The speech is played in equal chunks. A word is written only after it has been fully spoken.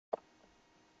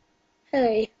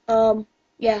Hey,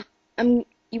 yeah, you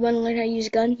want to learn how to use a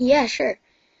gun? Yeah, sure.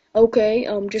 Okay,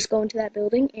 just go into that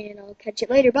building and I'll catch you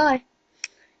later. Bye.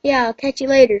 Yeah, I'll catch you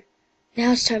later.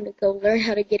 Now it's time to go learn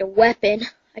how to get a weapon.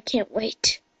 I can't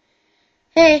wait.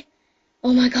 Hey,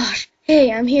 oh my gosh. Hey,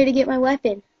 I'm here to get my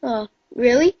weapon.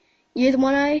 Really? You're the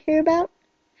one I hear about?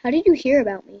 How did you hear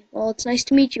about me? Well, it's nice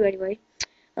to meet you anyway.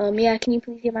 Yeah, can you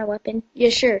please get my weapon? Yeah,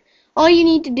 sure. All you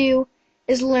need to do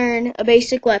is learn a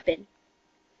basic weapon.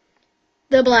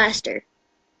 The blaster.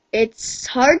 It's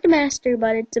hard to master,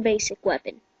 but it's a basic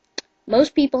weapon.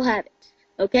 Most people have it.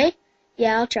 Okay?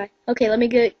 Yeah, I'll try. Okay, let me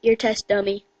get your test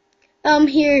dummy.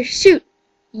 Here, shoot.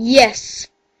 Yes.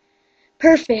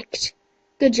 Perfect.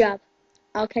 Good job.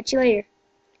 I'll catch you later.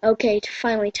 Okay,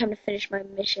 finally time to finish my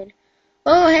mission.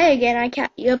 Oh, hey again, I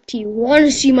caught you up to you. Want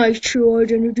to see my true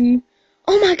identity?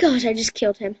 Oh my gosh, I just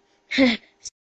killed him.